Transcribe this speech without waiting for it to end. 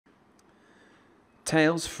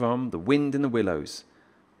Tales from the Wind and the Willows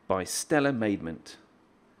by Stella Maidment.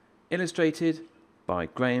 Illustrated by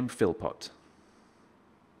Graham Philpott.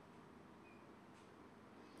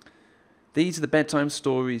 These are the bedtime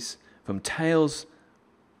stories from Tales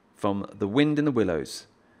from the Wind and the Willows.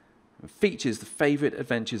 It features the favourite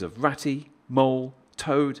adventures of Ratty, Mole,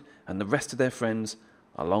 Toad and the rest of their friends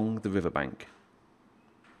along the riverbank.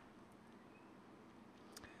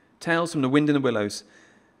 Tales from the Wind and the Willows.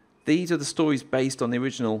 These are the stories based on the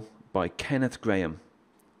original by Kenneth Grahame,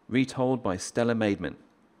 retold by Stella Maidment,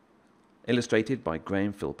 illustrated by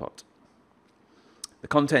Graham Philpott. The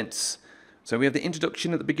contents. So we have the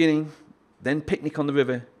introduction at the beginning, then picnic on the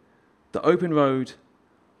river, the open road,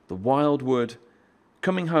 the wild wood,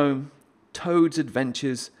 coming home, Toad's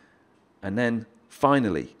adventures, and then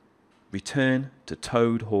finally, return to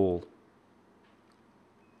Toad Hall.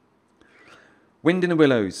 Wind in the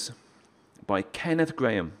Willows by Kenneth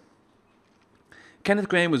Grahame. Kenneth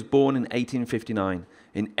Grahame was born in 1859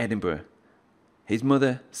 in Edinburgh. His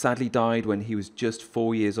mother sadly died when he was just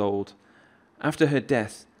 4 years old. After her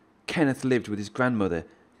death, Kenneth lived with his grandmother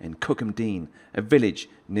in Cookham Dean, a village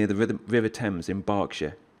near the River Thames in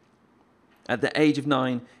Berkshire. At the age of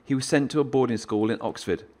 9, he was sent to a boarding school in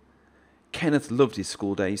Oxford. Kenneth loved his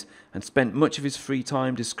school days and spent much of his free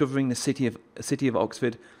time discovering the city of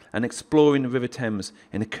Oxford and exploring the River Thames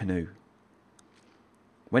in a canoe.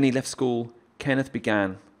 When he left school, Kenneth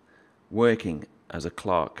began working as a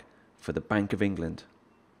clerk for the Bank of England.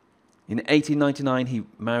 In 1899, he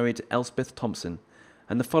married Elspeth Thompson,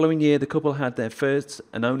 and the following year the couple had their first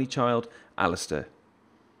and only child, Alistair.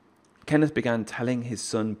 Kenneth began telling his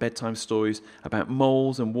son bedtime stories about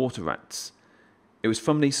moles and water rats. It was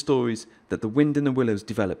from these stories that The Wind and the Willows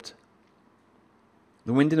developed.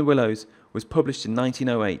 The Wind and the Willows was published in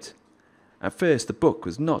 1908. At first, the book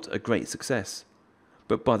was not a great success,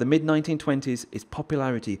 but by the mid-1920s, its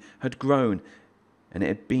popularity had grown and it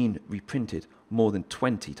had been reprinted more than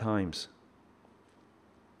 20 times.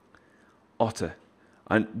 Otter,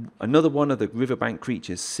 another one of the riverbank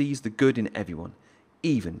creatures, sees the good in everyone,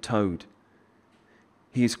 even Toad.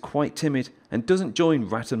 He is quite timid and doesn't join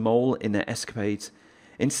Rat and Mole in their escapades.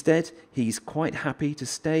 Instead, he's quite happy to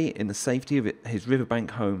stay in the safety of his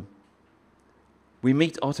riverbank home. We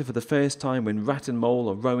meet Otter for the first time when Rat and Mole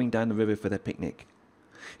are rowing down the river for their picnic.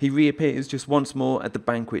 He reappears just once more at the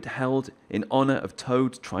banquet held in honour of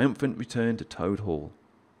Toad's triumphant return to Toad Hall.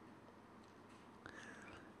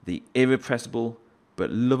 The irrepressible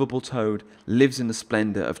but lovable Toad lives in the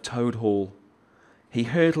splendour of Toad Hall. He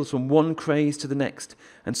hurtles from one craze to the next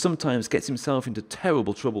and sometimes gets himself into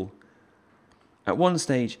terrible trouble. At one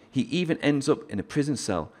stage, he even ends up in a prison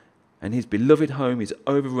cell and his beloved home is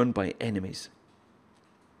overrun by enemies.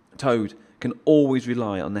 Toad can always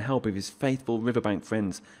rely on the help of his faithful riverbank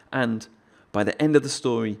friends, and by the end of the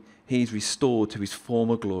story, he is restored to his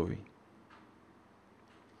former glory.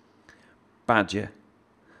 Badger.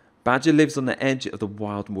 Badger lives on the edge of the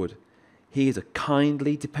wild wood. He is a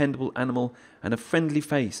kindly, dependable animal and a friendly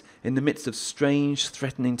face in the midst of strange,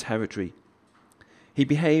 threatening territory. He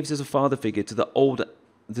behaves as a father figure to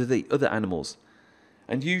the other animals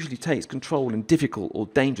and usually takes control in difficult or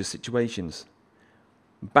dangerous situations.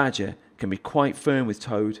 Badger can be quite firm with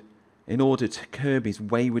Toad in order to curb his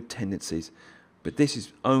wayward tendencies, but this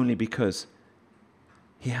is only because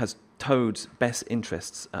he has Toad's best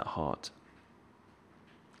interests at heart.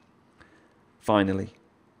 Finally,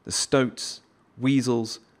 the stoats,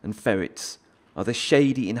 weasels, and ferrets are the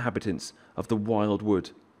shady inhabitants of the wild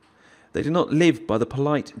wood. They do not live by the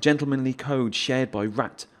polite, gentlemanly code shared by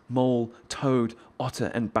Rat, Mole, Toad,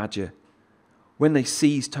 Otter, and Badger. When they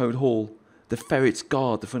seize Toad Hall, the ferrets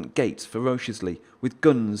guard the front gates ferociously with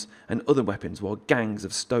guns and other weapons, while gangs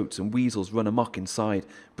of stoats and weasels run amok inside,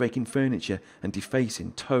 breaking furniture and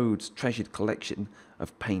defacing Toad's treasured collection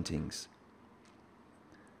of paintings.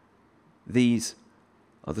 These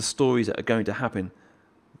are the stories that are going to happen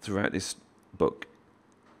throughout this book.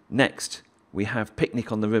 Next, we have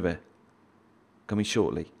Picnic on the River, coming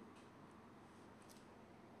shortly.